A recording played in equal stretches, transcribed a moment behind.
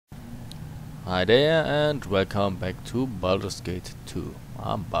Hi there and welcome back to Baldur's Gate 2.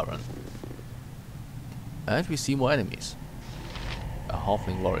 I'm Baron. And we see more enemies. A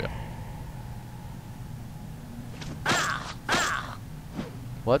halfling warrior.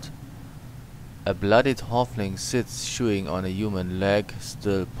 What? A bloodied halfling sits chewing on a human leg,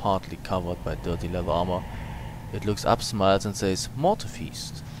 still partly covered by dirty leather armor. It looks up, smiles and says, "More to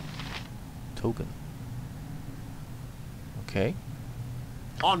feast." Token. Okay.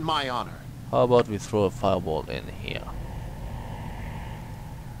 On my honor. How about we throw a fireball in here?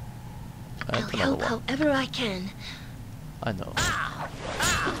 And I'll another help one. however I can. I know.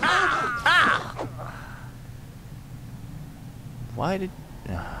 Why did...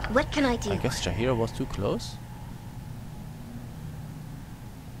 What can I do? I guess Jahira was too close?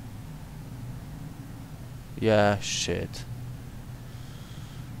 Yeah, shit.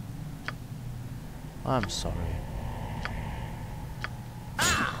 I'm sorry.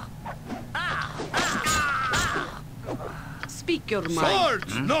 Speak your mind.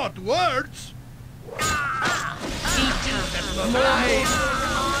 Swords, not words!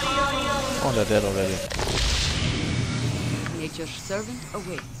 Oh, they're dead already. Nature's servant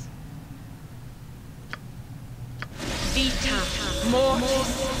awaits. Vita mortis.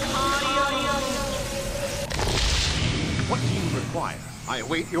 What do you require? I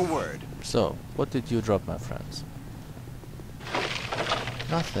await your word. So, what did you drop, my friends?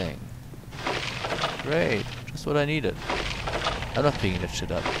 Nothing. Great, just what I needed. I'm not picking that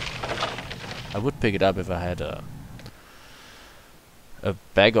shit up. I would pick it up if I had a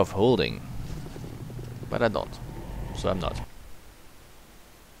bag of holding. But I don't. So I'm not.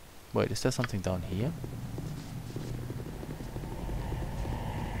 Wait, is there something down here?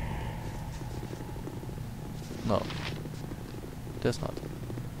 No. There's not.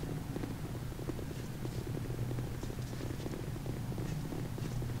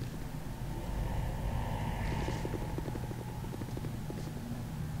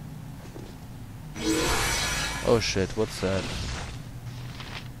 Oh shit, what's that?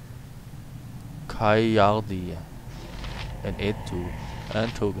 Kayardi. And Etu.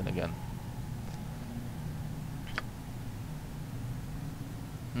 And Token again.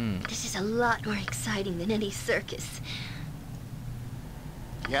 This is a lot more exciting than any circus.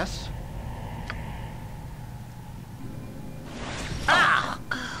 Yes?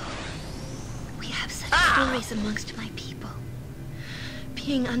 We have such stories amongst my people.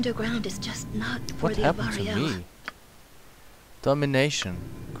 Being underground is just not for What the happened to Avariel. me? Domination.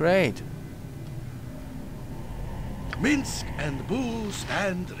 Great. Minsk and Boo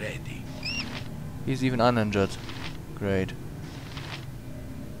stand ready. He's even uninjured. Great.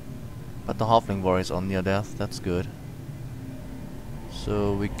 But the halfling warrior is on near death. That's good.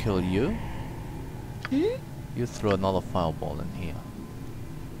 So we kill you. You throw another fireball in here.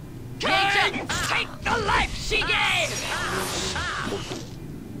 Take the life she gave!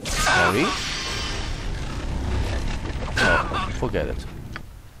 Sorry? No, forget it.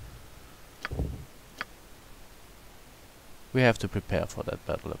 We have to prepare for that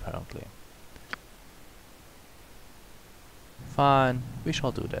battle, apparently. Fine, we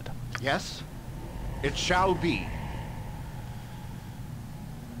shall do that. Yes? It shall be.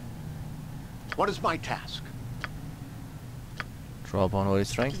 What is my task? Draw upon holy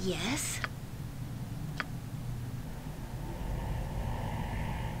strength. Yes?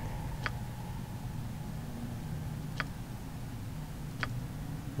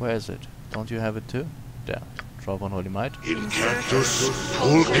 Where is it? Don't you have it too? There. Draw upon holy might. Incactus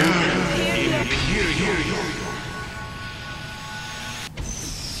Pulgar Imperio.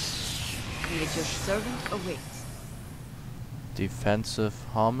 Nature's servant awaits. Defensive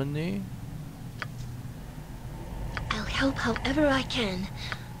harmony. I'll help however I can.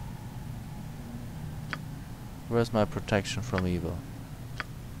 Where's my protection from evil?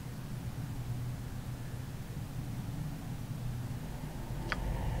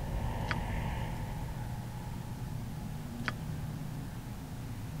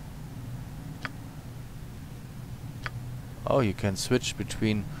 Oh, you can switch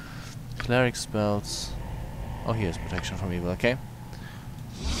between cleric spells. Oh, here's protection from evil, okay.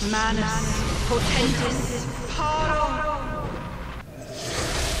 Manus potentis paro.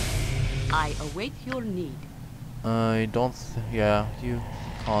 I await your need. I don't yeah, you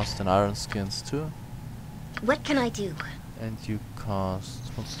cast an iron skins too. What can I do? And you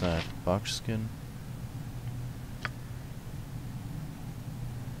cast, what's that? Bark skin.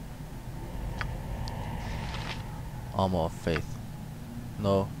 Armor of faith.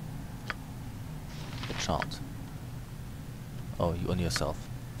 No. Enchant. Oh, you on yourself.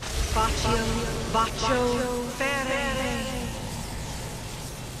 Bacio, Bacio, Fere.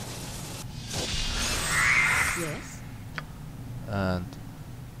 Yes? And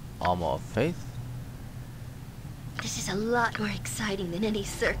Armor of Faith. This is a lot more exciting than any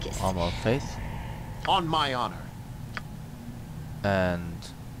circus. Armor of Faith. On my honor. And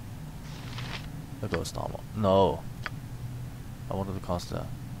a Ghost Armor. No. I wanted to cast that.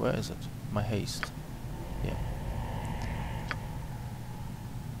 Where is it? My haste. Yeah.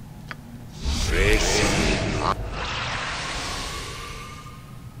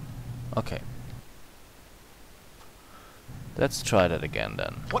 Okay. Let's try that again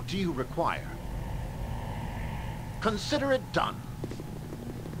then. What do you require? Consider it done.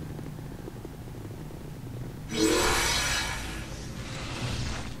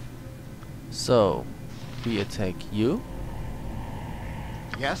 So, we attack you.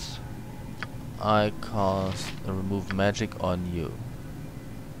 Yes? I cast a remove magic on you.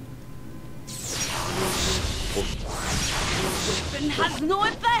 Weapon has no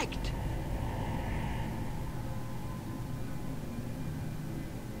effect!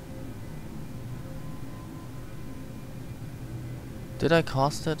 Did I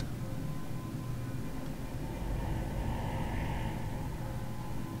cast it?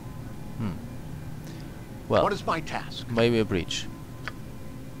 Well, What is my task? maybe a breach.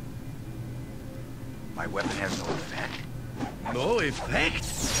 My weapon has no effect. No effect?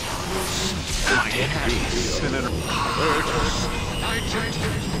 My task is an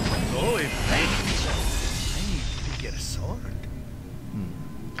No effect? I need to get a sword.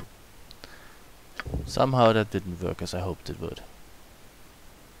 Somehow that didn't work as I hoped it would.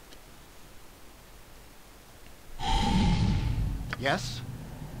 Yes?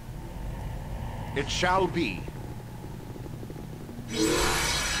 It shall be.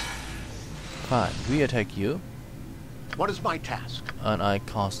 Fine, we attack you, What is my task? and I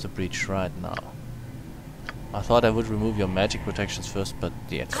cast a breach right now. I thought I would remove your magic protections first, but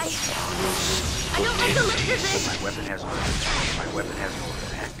yeah. I don't like the look of this. My weapon has no effect. My weapon has no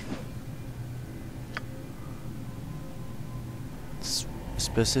effect.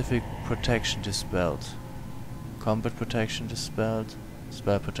 Specific protection dispelled. Combat protection dispelled.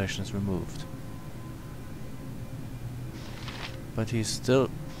 Spell protection is removed. But he's still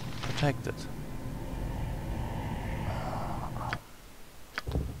protected.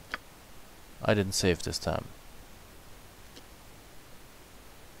 I didn't save this time.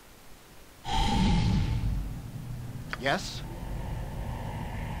 Yes?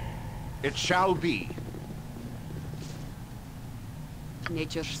 It shall be.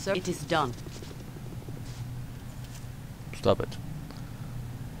 Nature, sir, it is done. Stop it.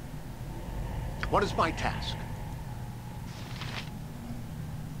 What is my task?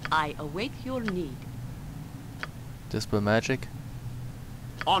 I await your need. Dispel magic.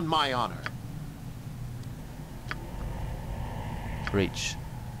 On my honor. Breach.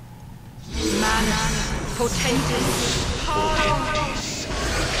 Manus, potentis, paro.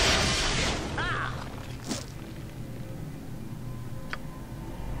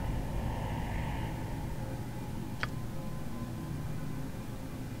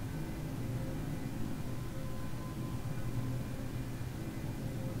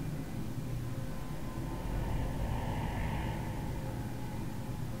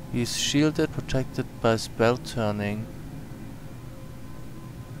 He's shielded, protected by spell turning.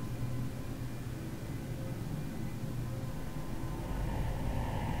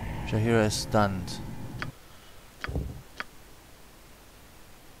 Jahira is stunned.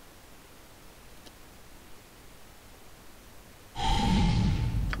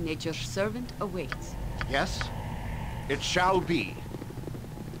 Nature's servant awaits. Yes? It shall be.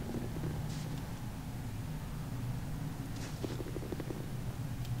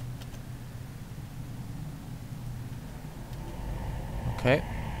 Okay.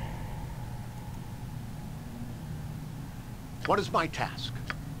 What is my task?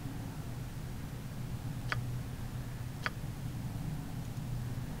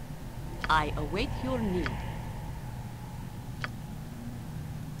 I await your need.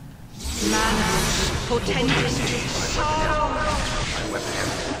 Manus, potentis, paro. My weapon has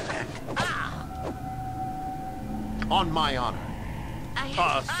no effect. On my honor.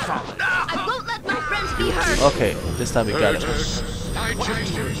 I won't let my friends be hurt. Okay, this time we got it. What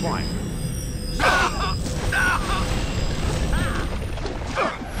do you require?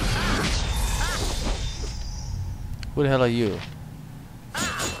 Who the hell are you?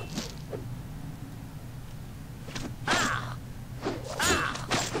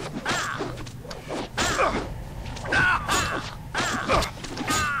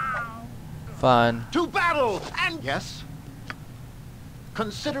 Fine. To battle! And yes?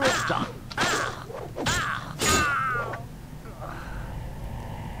 Consider it done.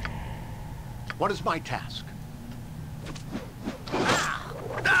 What is my task?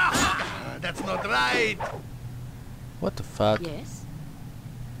 That's not right. What the fuck? Yes?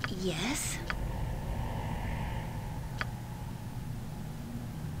 Yes?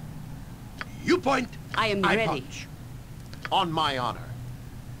 You point. I am I ready. punch. On my honor.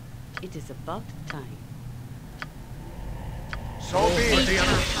 It is about time. So be it.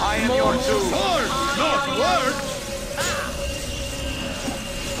 I am your doom. Sword, not words.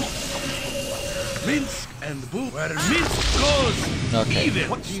 Minsk and Boo. Where Minsk goes, Okay. evil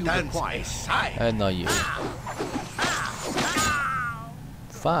What do you stands require? aside. And now you.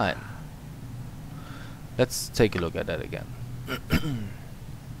 Fine. Let's take a look at that again.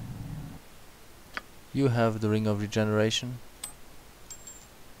 You have the Ring of Regeneration.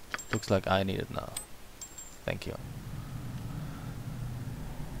 Looks like I need it now. Thank you.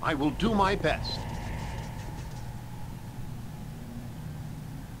 I will do my best.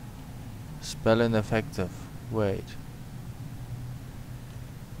 Spell ineffective. Wait.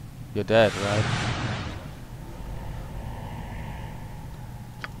 You're dead, right?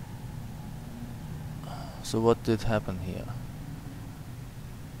 So what did happen here?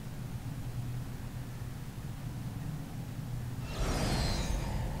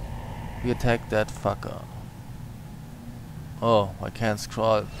 We attacked that fucker. Oh, I can't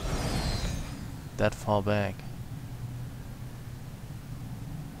scroll that far back.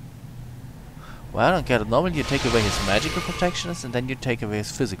 Well, I don't get it. Normally you take away his magical protections and then you take away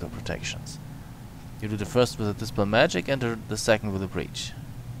his physical protections. You do the first with a Dispel Magic and the second with a Breach.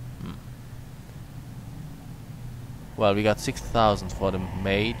 Well, we got 6,000 for the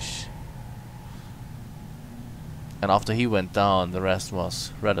Mage. And after he went down, the rest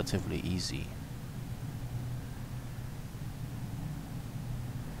was relatively easy.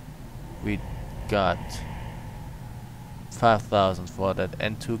 We got 5,000 for that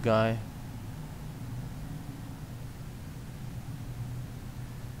N2 guy.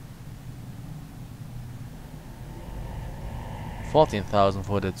 $14,000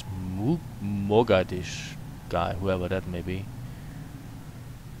 for that Mogadish guy, whoever that may be.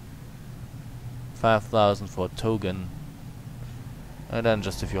 5,000 for Togen. And then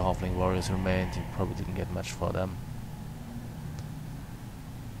just a few Halfling warriors remained. You probably didn't get much for them.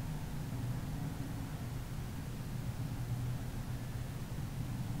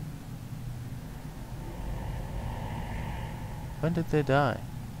 When did they die?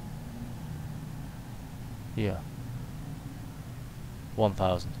 Here.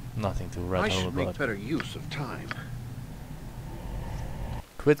 1,000. Nothing to I write home should make about. better use of time.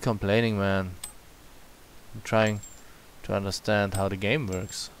 Quit complaining, man. I'm trying to understand how the game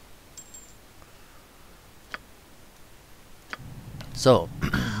works. So,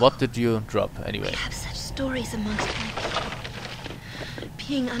 what did you drop anyway? We have such stories amongst my people.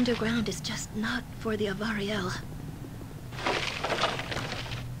 Being underground is just not for the Avariel.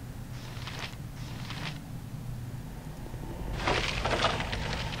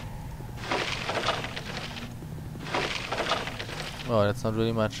 Oh, that's not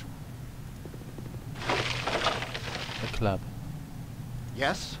really much. A club.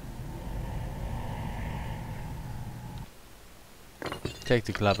 Yes? Take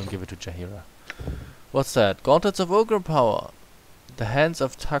the club and give it to Jaheira. What's that? Gauntlets of Ogre Power. The Hands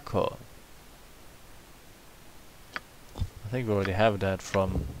of Taco. I think we already have that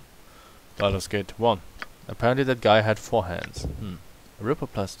from Baldur's Gate 1. Apparently that guy had 4 hands. A Ripper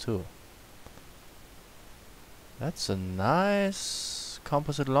plus 2. That's a nice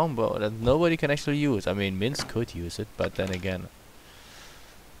composite longbow that nobody can actually use. I mean, Mince could use it, but then again,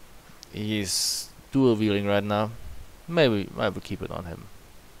 he's dual wielding right now. Maybe I will keep it on him.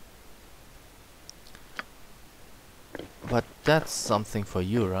 But that's something for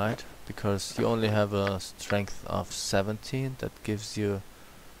you, right? Because you only have a strength of 17. That gives you...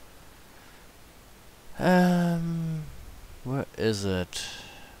 where is it?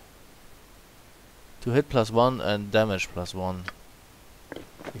 To hit +1 and damage +1.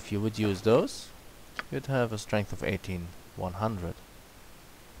 If you would use those, you'd have a strength of 18, 100.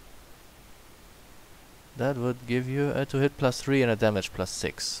 That would give you a to hit +3 and a damage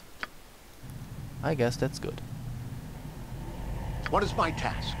 +6. I guess that's good. What is my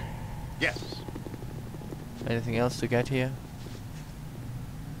task? Yes. Anything else to get here?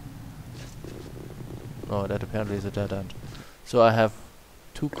 Oh, that apparently is a dead end. So I have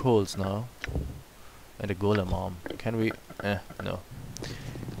 2 coals now. And a golem arm. Can we... no.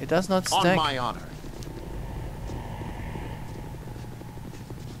 It does not stack. On my honor.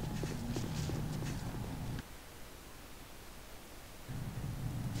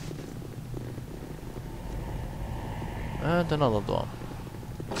 And another door.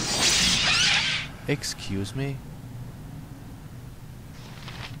 Excuse me?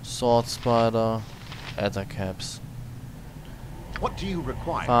 Sword spider. Adder caps. What do you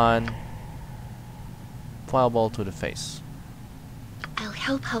require? Fine. Fireball to the face. I'll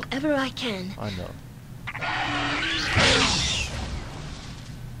help however I can. I know.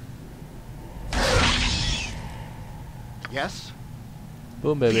 Yes?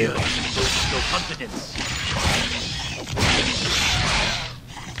 Boom, baby. Fear boosts your confidence.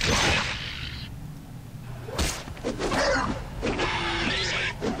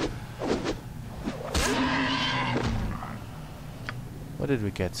 What did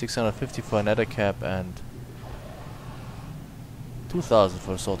we get? 650 for an adder cap and 2000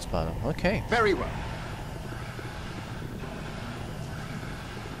 for a sword spider. Okay. Very well.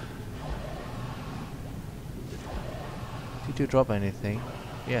 Did you drop anything?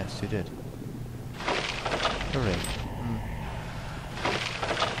 Yes, you did. Hooray.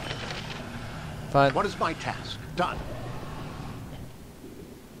 Fine. What is my task? Done.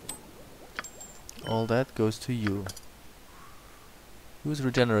 All that goes to you. Who's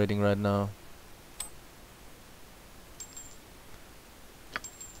regenerating right now?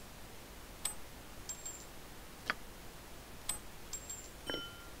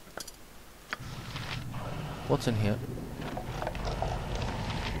 What's in here?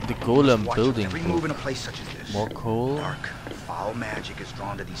 The golem Watch building. every move in a place such as this. More coal. Dark, foul magic is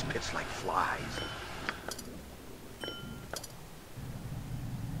drawn to these pits like flies.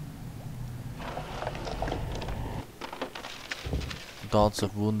 Darts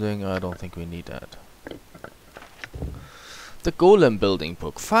of wounding. I don't think we need that. The golem building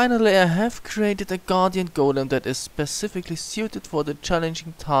book. Finally, I have created a guardian golem that is specifically suited for the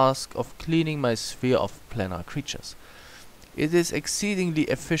challenging task of cleaning my sphere of planar creatures. It is exceedingly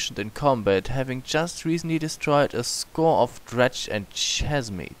efficient in combat, having just recently destroyed a score of dredge and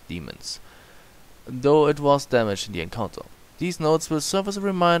chasme demons, though it was damaged in the encounter. These notes will serve as a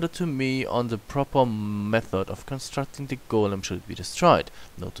reminder to me on the proper method of constructing the golem should it be destroyed.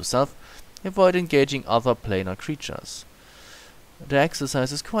 Note to self, avoid engaging other planar creatures. The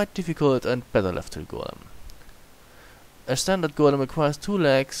exercise is quite difficult and better left to the golem. A standard golem requires 2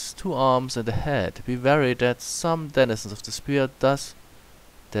 legs, 2 arms and a head. Be wary that some denizen of the spear does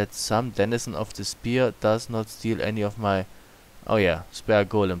not steal any of my spare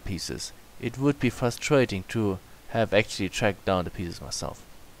golem pieces. It would be frustrating to have actually tracked down the pieces myself.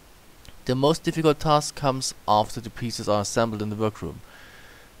 The most difficult task comes after the pieces are assembled in the workroom.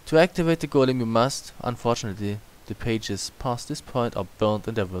 To activate the golem you must, unfortunately, the pages past this point are burnt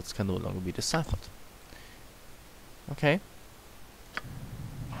and their words can no longer be deciphered. Okay.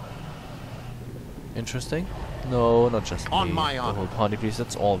 Interesting. No, not just On me. my The honor. whole party, please.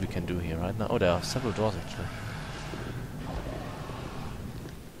 That's all we can do here right now. Oh, there are several doors actually.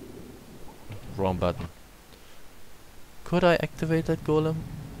 Wrong button. Could I activate that golem?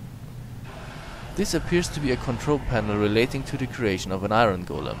 This appears to be a control panel relating to the creation of an iron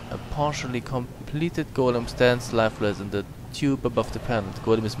golem. A partially completed golem stands lifeless in the tube above the panel. The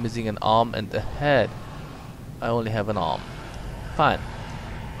golem is missing an arm and a head. I only have an arm. Fine.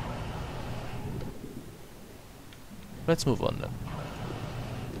 Let's move on then.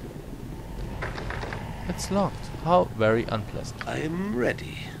 It's locked. How very unpleasant. I am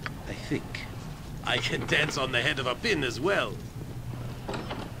ready, I think. I can dance on the head of a pin as well.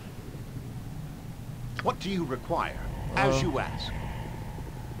 What do you require? As you ask.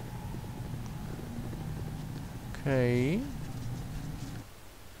 Okay.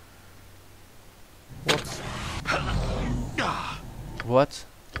 What?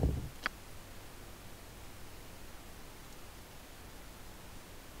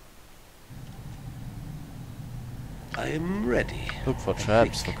 I am ready. Look for I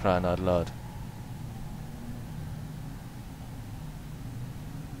traps, for think. crying out loud.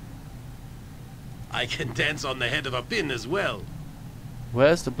 I can dance on the head of a pin as well.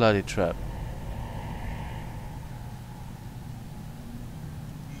 Where's the bloody trap?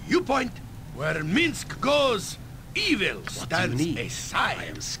 You point where Minsk goes. Evil What stands do you need? aside. I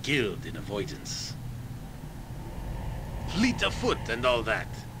am skilled in avoidance. Fleet of foot and all that.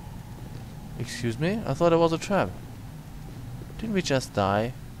 Excuse me? I thought it was a trap. Didn't we just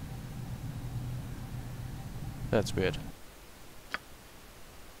die? That's weird.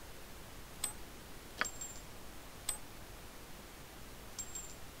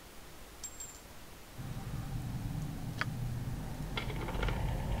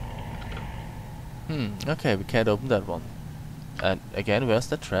 Okay, we can't open that one. And again, where's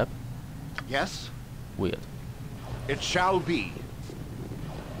the trap? Yes? Weird. It shall be.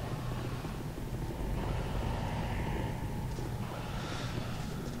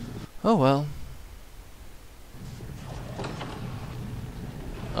 Oh well.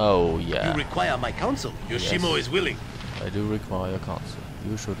 Oh You yeah. require my counsel. Yoshimo is willing. I do require counsel.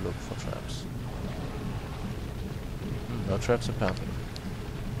 You should look for traps. No traps apparently.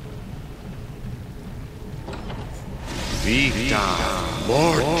 Vita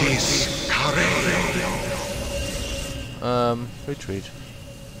mortis carere. Retreat.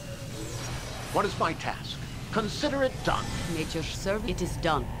 What is my task? Consider it done. Nature's service. It is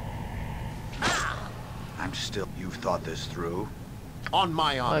done. I'm still... You've thought this through? On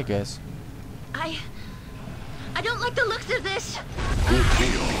my honor. I guess. I don't like the looks of this.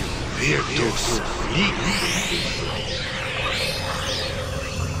 Virtus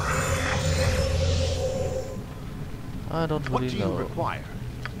I don't What do really you know. require?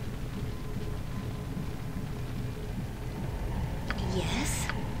 Yes.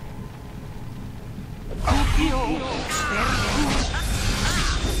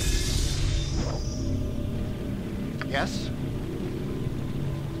 Yes?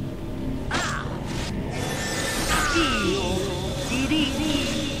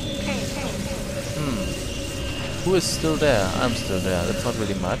 Who is still there? I'm still there. That's not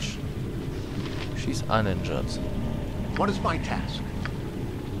really much. She's uninjured. What is my task?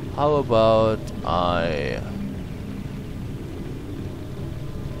 How about I...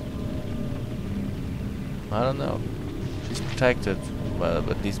 don't know. She's protected, well,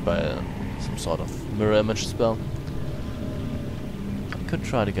 at least by some sort of mirror image spell. I could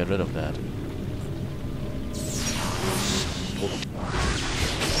try to get rid of that.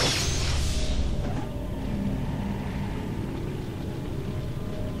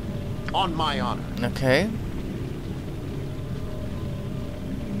 On my honor. Okay.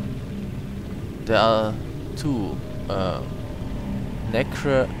 There are two,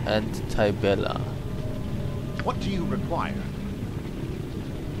 Necra and Tybella. What do you require?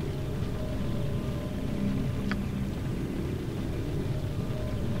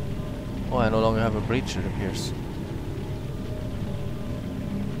 Oh, I no longer have a breach, it appears.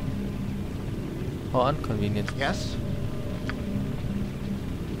 How inconvenient. Yes?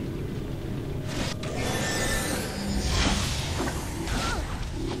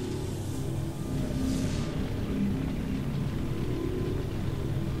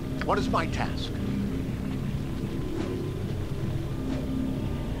 What is my task?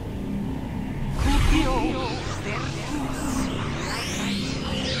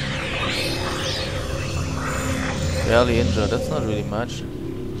 Barely injured, that's not really much.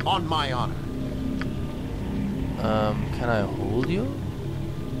 On my honor. Can I hold you?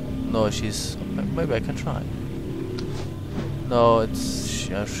 No, she's... maybe I can try. No, it's...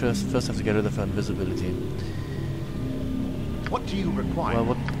 I first have to get rid of her invisibility. What do you require?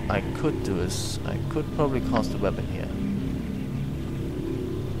 Well, what I could do is... I could probably cast a weapon here.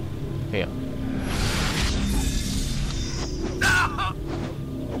 Here.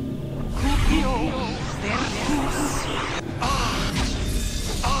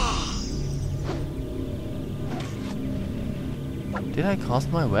 Did I cast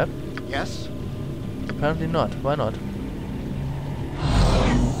my web? Yes? Apparently not. Why not?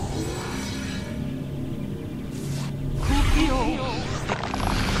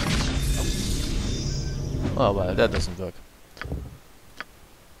 Oh well, that doesn't work.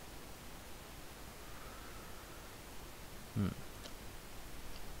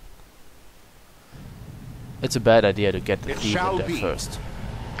 It's a bad idea to get the It thief shall in there be. first.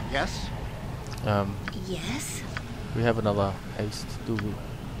 Yes? Yes. We have another haste, do we?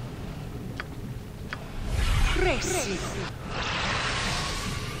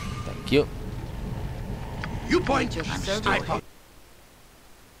 Thank you. You point. Nature's I'm service. still here.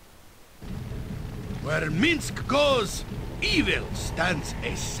 Where Minsk goes, evil stands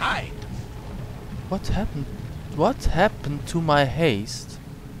aside. What happened? What happened to my haste?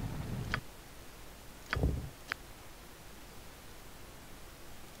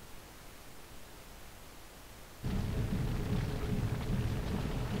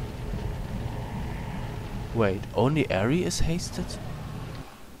 Wait, only Ari is hasted?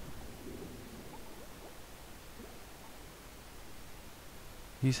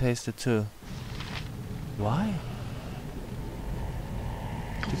 He's hasted too. Why?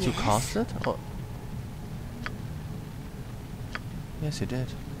 Did you Yes. cast it? Or yes, you did.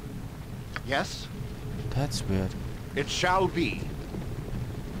 Yes? That's weird. It shall be.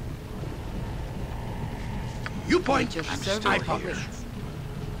 You point. Nature's I'm service. still I here. point.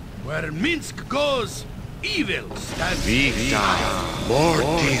 Where Minsk goes, evil stands Vita aside.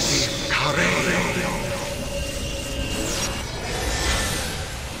 mortis carere.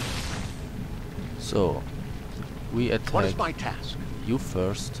 So, we What is attack my task? you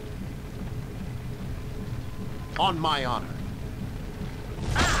first. On my honor.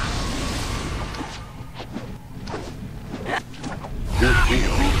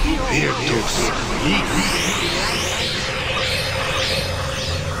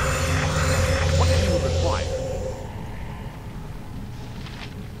 What do you require?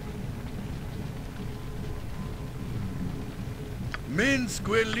 Minsk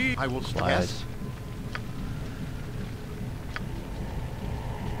will lead. I will Quiet. yes.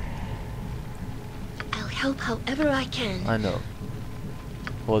 I'll help however I can. I know.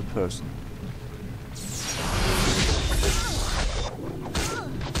 Hold person.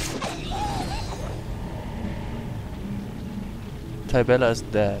 Tybella is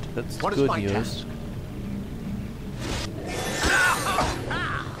dead. That's What is good my news. task?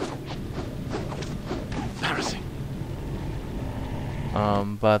 Embarrassing.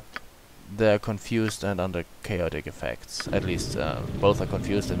 But they're confused and under chaotic effects. At least both are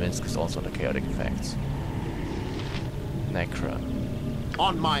confused, and Minsk is also under chaotic effects. Necra.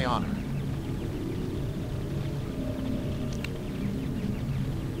 On my honor.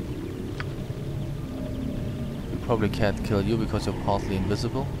 We probably can't kill you because you're partly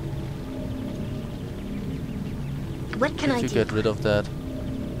invisible. What can Did I you do? get rid of that?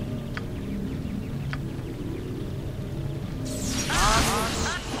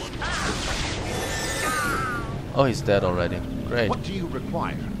 Oh, he's dead already. Great. What do you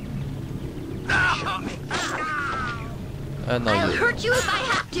require? And now I'll you. hurt you if I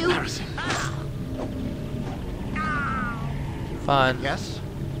have to. Embarrassing. Fine. Yes.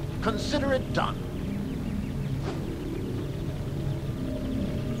 Consider it done.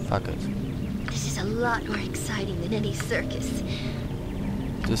 Fuck it. This is a lot more exciting than any circus.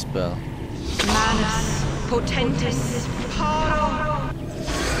 Dispel. Manus, potentis, paro.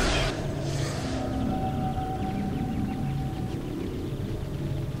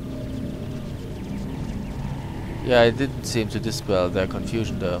 Yeah, it didn't seem to dispel their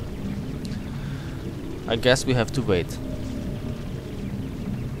confusion though. I guess we have to wait.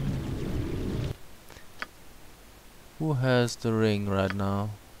 Who has the ring right now?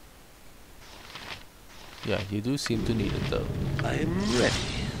 Yeah, you do seem to need it though. I'm ready,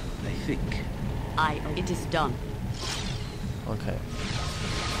 I think. It is done. Okay.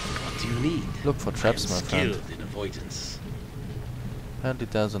 What do you need? Look for traps, I'm my friend. skilled in avoidance. Apparently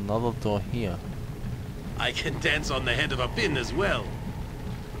there's another door here. I can dance on the head of a pin as well.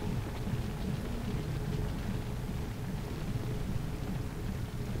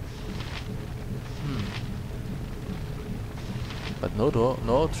 But no door,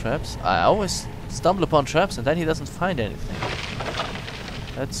 no traps. I always stumble upon traps and then he doesn't find anything.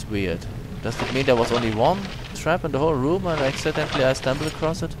 That's weird. Does it mean there was only one trap in the whole room and accidentally I stumbled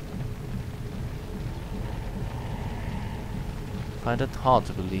across it? Find it hard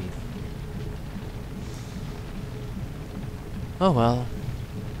to believe. Oh well.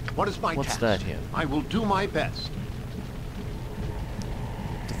 What is my What's task? that here? I will do my best.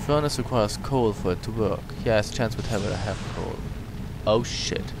 The furnace requires coal for it to work. Yes, chance would have it I have coal. Oh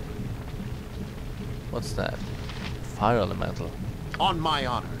shit. What's that? Fire elemental. On my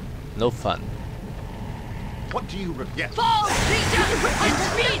honor. No fun. What do you yes.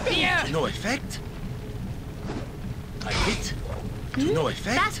 No effect? I hit. To no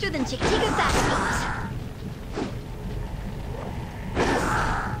effect? Faster than Chiquitiga fastballs.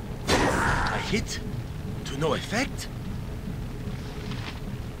 I hit. To no effect?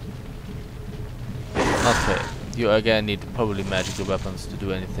 Okay. You again need probably magical weapons to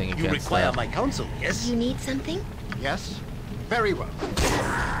do anything You against require that. my counsel, yes? You need something? Yes. Very well.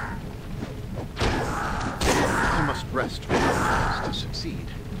 I must rest for my task to succeed.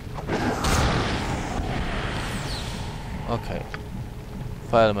 Okay.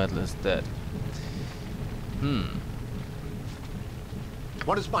 Fire elemental is dead.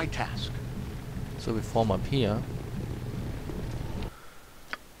 What is my task? So we form up here.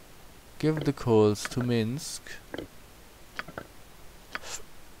 Give the coals to Minsk.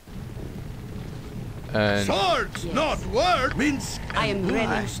 And Swords, Yes. not words! Minsk I am and ready.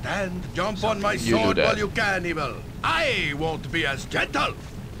 I stand. Jump on my You do sword that. while you can, evil. I won't be as gentle.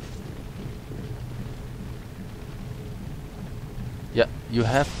 yeah, you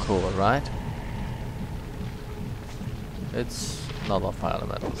have coal, right? It's another fire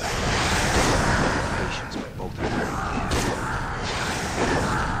elemental. Patience, but both are very near.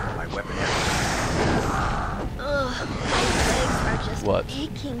 My weapon Ugh, my legs are just What?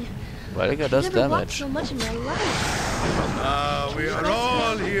 aching. Well, it does I've never walked damage. so much in my life. We are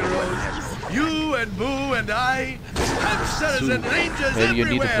all heroes. You and Boo and I, hamsters and rangers Maybe you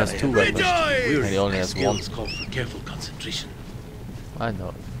need a everywhere. +2 weapon. Rejoice! And he only My has one. skills call for careful concentration. I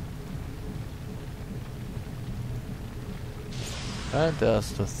know. And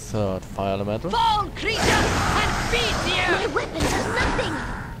there's the third fire elemental. Fall, creature, and My weapon does nothing!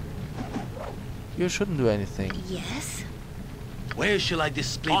 You shouldn't do anything. Yes? Where shall I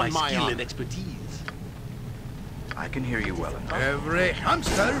display On my my skill honor. and expertise? I can hear you well enough. Every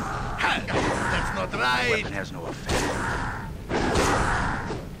hamster? Ha! That's not The right. weapon has no effect.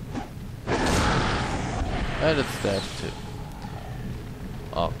 And it's dead too.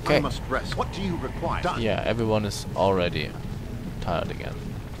 I Okay. must rest. What do you require? Done. Yeah, everyone is already tired again.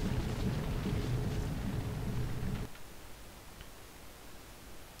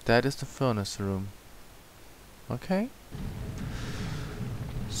 That is the furnace room. Okay.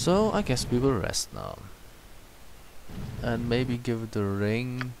 So I guess we will rest now. And maybe give it the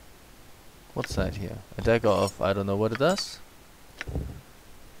ring. What's that here? A dagger of I don't know what it does.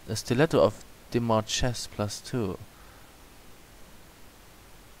 A stiletto of Demarches +2.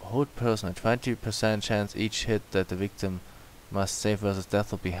 Hold person, a 20% chance each hit that the victim must save versus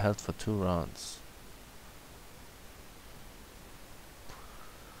death will be held for 2 rounds.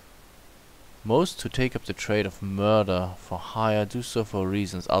 Most who take up the trade of murder for hire do so for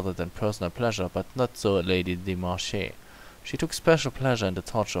reasons other than personal pleasure, but not so Lady Demarche. She took special pleasure in the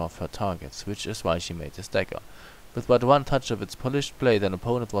torture of her targets, which is why she made this dagger. With but one touch of its polished blade, an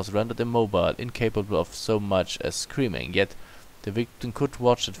opponent was rendered immobile, incapable of so much as screaming, yet the victim could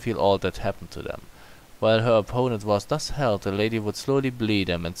watch and feel all that happened to them. While her opponent was thus held, the lady would slowly bleed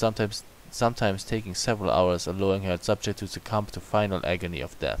him, and sometimes taking several hours, allowing her subject to succumb to final agony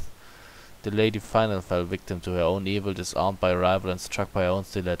of death. The lady finally fell victim to her own evil, disarmed by a rival and struck by her own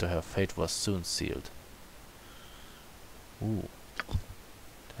stiletto. Her fate was soon sealed. Ooh.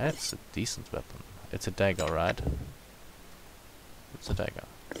 That's a decent weapon. It's a dagger, right? It's a dagger.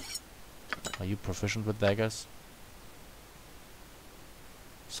 Are you proficient with daggers?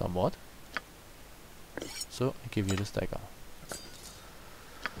 Somewhat. So, I give you this dagger.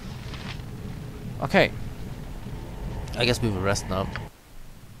 Okay. I guess we will rest now.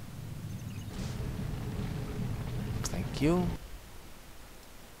 Thank you.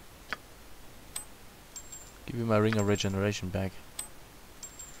 Give you my ring of regeneration back.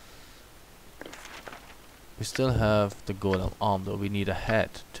 We still have the golem arm though, we need a head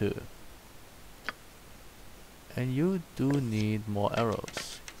too. And you do need more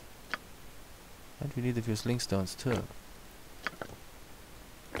arrows. And we need a few sling stones too.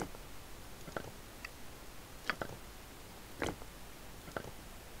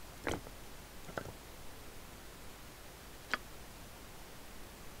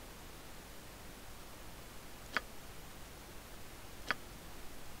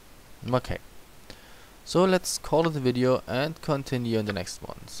 Okay. So let's call it a video and continue in the next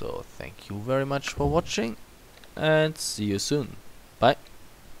one. So thank you very much for watching and see you soon.